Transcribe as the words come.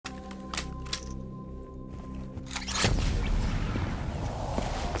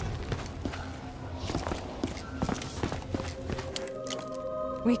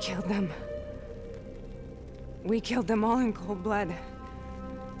We killed them. We killed them all in cold blood.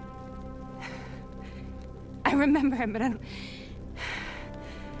 I remember it, but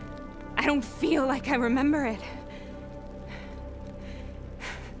I don't feel like I remember it.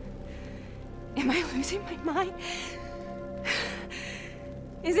 Am I losing my mind?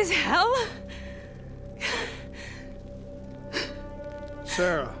 Is this hell?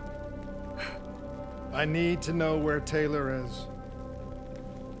 Sarah, I need to know where Taylor is.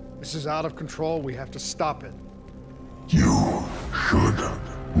 This is out of control. We have to stop it. You should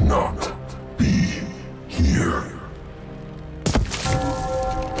not be here.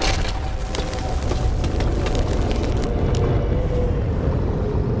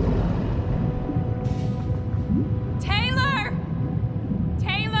 Taylor!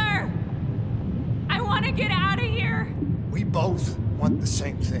 Taylor! I want to get out of here! We both want the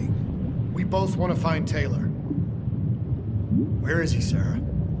same thing. We both want to find Taylor. Where is he, Sarah?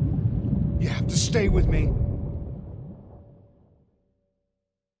 You have to stay with me.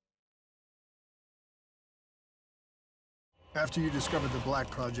 After you discovered the Black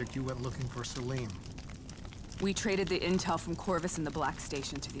Project, you went looking for Salim. We traded the intel from Corvus and the Black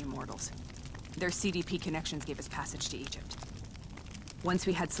Station to the Immortals. Their CDP connections gave us passage to Egypt. Once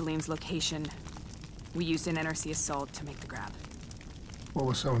we had Salim's location, we used an NRC assault to make the grab. What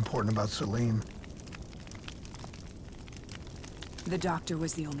was so important about Salim? The doctor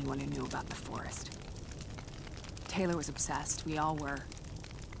was the only one who knew about the forest. Taylor was obsessed. We all were.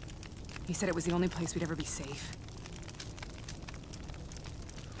 He said it was the only place we'd ever be safe.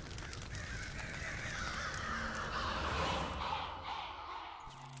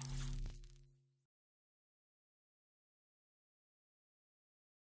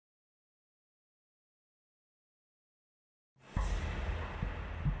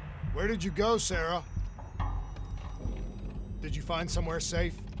 Where did you go, Sarah? Did you find somewhere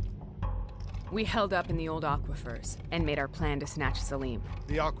safe? We held up in the old aquifers and made our plan to snatch Salim.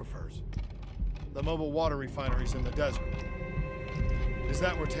 The aquifers. The mobile water refineries in the desert. Is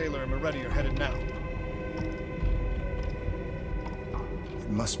that where Taylor and Moretti are headed now? It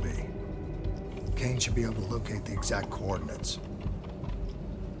must be. Kane should be able to locate the exact coordinates.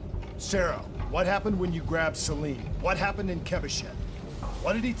 Sarah, what happened when you grabbed Salim? What happened in Kebashet?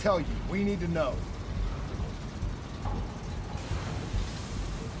 What did he tell you? We need to know.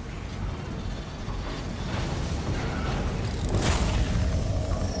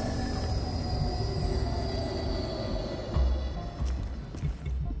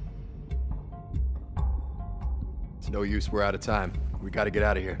 It's no use, we're out of time. We gotta get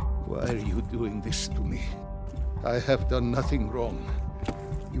out of here. Why are you doing this to me? I have done nothing wrong.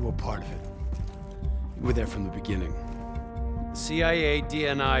 You were part of it. You were there from the beginning. The CIA,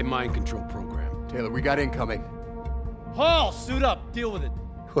 DNI, mind control program. Taylor, we got incoming. Hall, suit up, deal with it.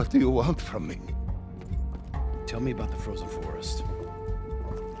 What do you want from me? Tell me about the frozen forest.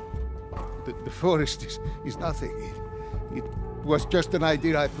 The forest is nothing. It was just an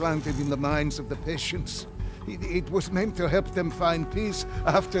idea I planted in the minds of the patients. It was meant to help them find peace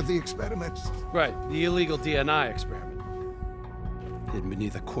after the experiments. Right, the illegal DNI experiment. Hidden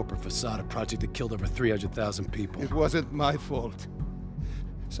beneath a corporate facade, a project that killed over 300,000 people. It wasn't my fault.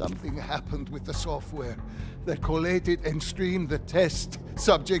 Something happened with the software that collated and streamed the test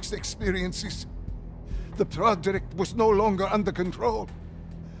subjects' experiences. The project was no longer under control.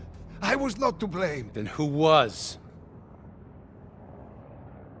 I was not to blame. Then who was?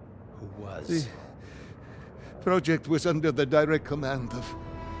 Who was? The project was under the direct command of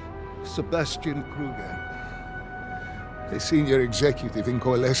Sebastian Kruger, a senior executive in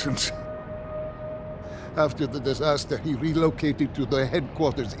Coalescence. After the disaster, he relocated to the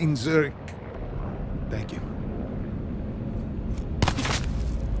headquarters in Zurich. Thank you.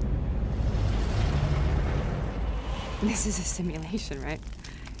 This is a simulation, right?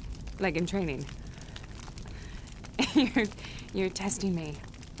 Like in training. You're testing me.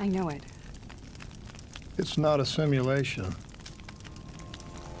 I know it. It's not a simulation.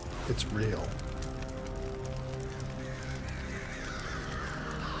 It's real.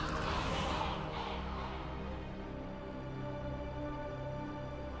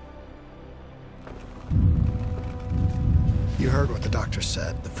 You heard what the doctor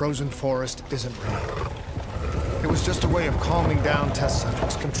said. The frozen forest isn't real. It was just a way of calming down test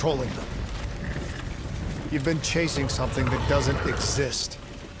subjects, controlling them. You've been chasing something that doesn't exist.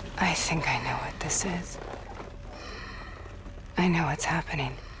 I think I know what this is. I know what's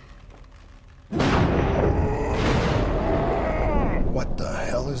happening. What the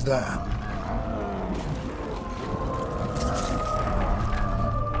hell is that?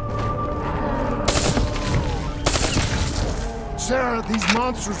 Sarah, these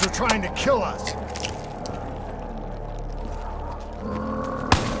monsters are trying to kill us.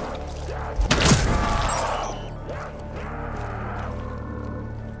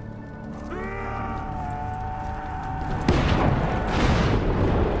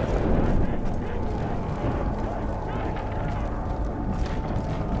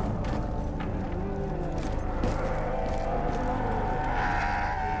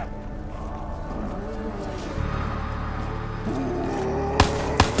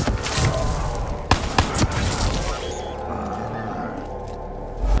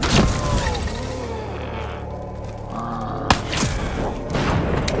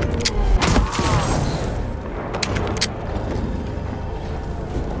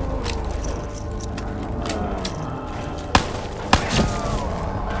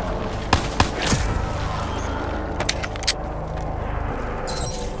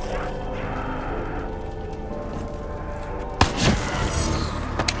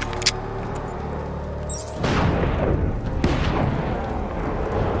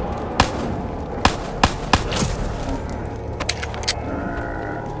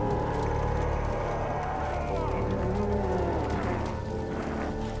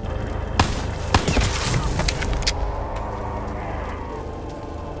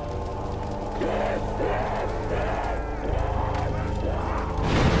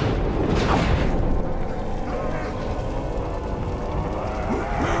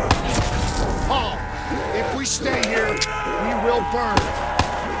 We stay here, we will burn.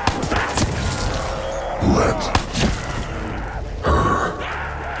 Let her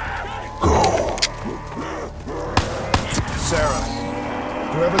go. Sarah,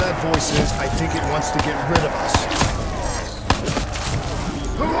 whoever that voice is, I think it wants to get rid of us.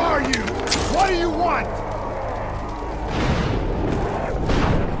 Who are you? What do you want?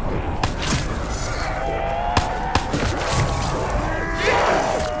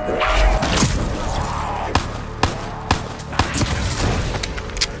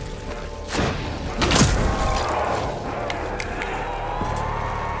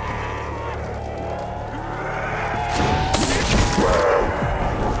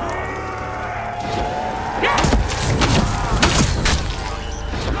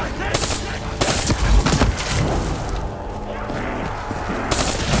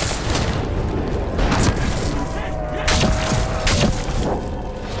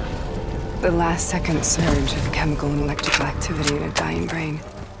 The last second surge of chemical and electrical activity in a dying brain.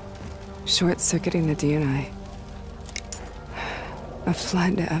 Short-circuiting the DNI. A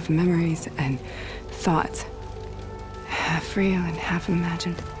flood of memories and thoughts. Half real and half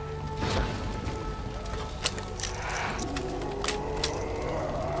imagined.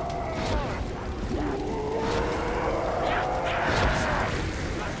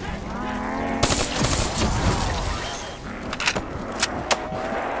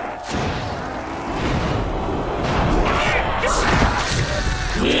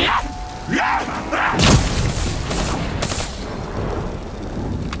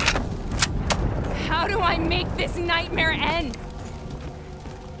 How do I make this nightmare end?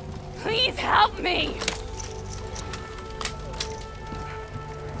 Please help me!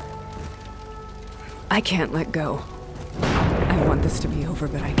 I can't let go. I want this to be over,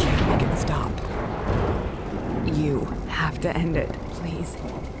 but I can't make it stop. You have to end it, please.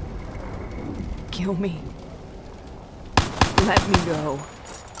 Kill me. Let me go.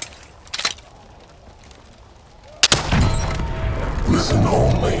 Listen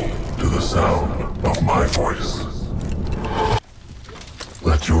only to the sound of my voice.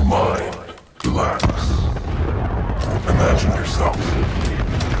 Let your mind relax. Imagine yourself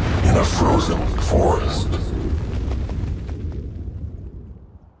in a frozen forest.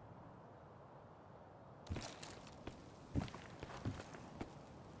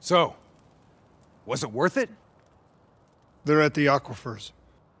 So, was it worth it? They're at the aquifers.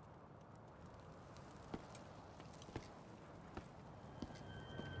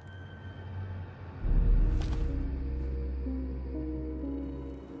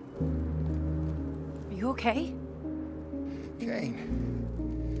 You okay? Kane.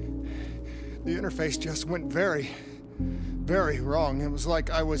 The interface just went very wrong. It was like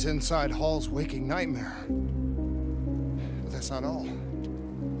I was inside Hall's waking nightmare. But that's not all.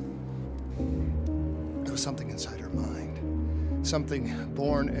 There was something inside her mind. Something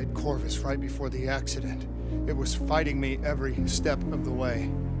born at Corvus right before the accident. It was fighting me every step of the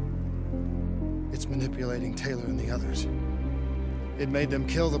way. It's manipulating Taylor and the others. It made them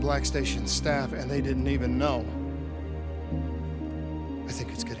kill the Black Station staff, and they didn't even know. I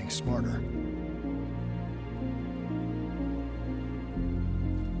think it's getting smarter.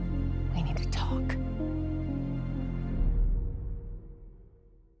 We need to talk.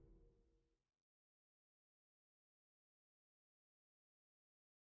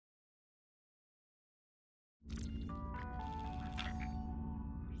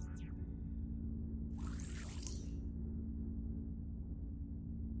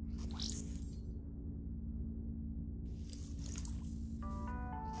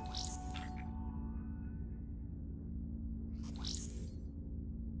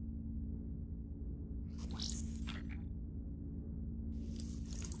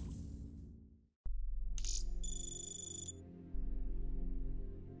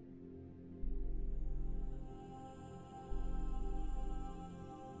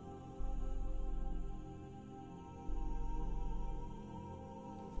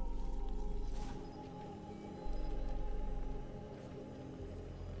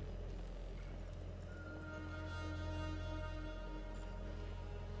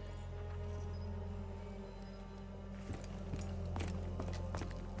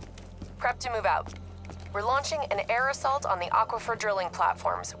 Prep to move out. We're launching an air assault on the aquifer drilling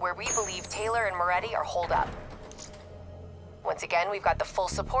platforms, where we believe Taylor and Moretti are holed up. Once again, we've got the full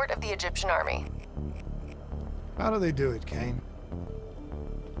support of the Egyptian army. How do they do it, Kane?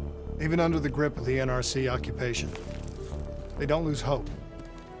 Even under the grip of the NRC occupation, they don't lose hope.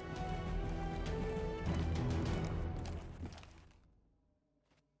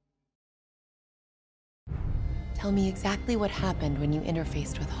 Tell me exactly what happened when you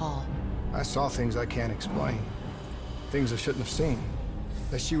interfaced with Hall. I saw things I can't explain. Things I shouldn't have seen.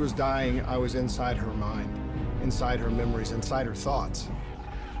 As she was dying, I was inside her mind, inside her memories, inside her thoughts.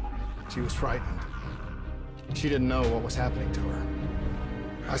 She was frightened. She didn't know what was happening to her.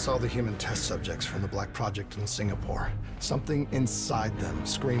 I saw the human test subjects from the Black Project in Singapore. Something inside them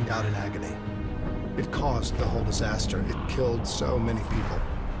screamed out in agony. It caused the whole disaster. It killed so many people.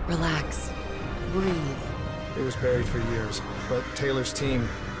 Relax. Breathe. It was buried for years, but Taylor's team,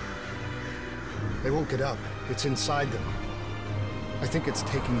 they won't get up. It's inside them. I think it's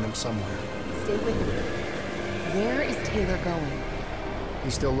taking them somewhere. Stay with me. Where is Taylor going?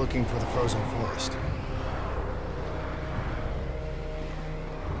 He's still looking for the frozen forest.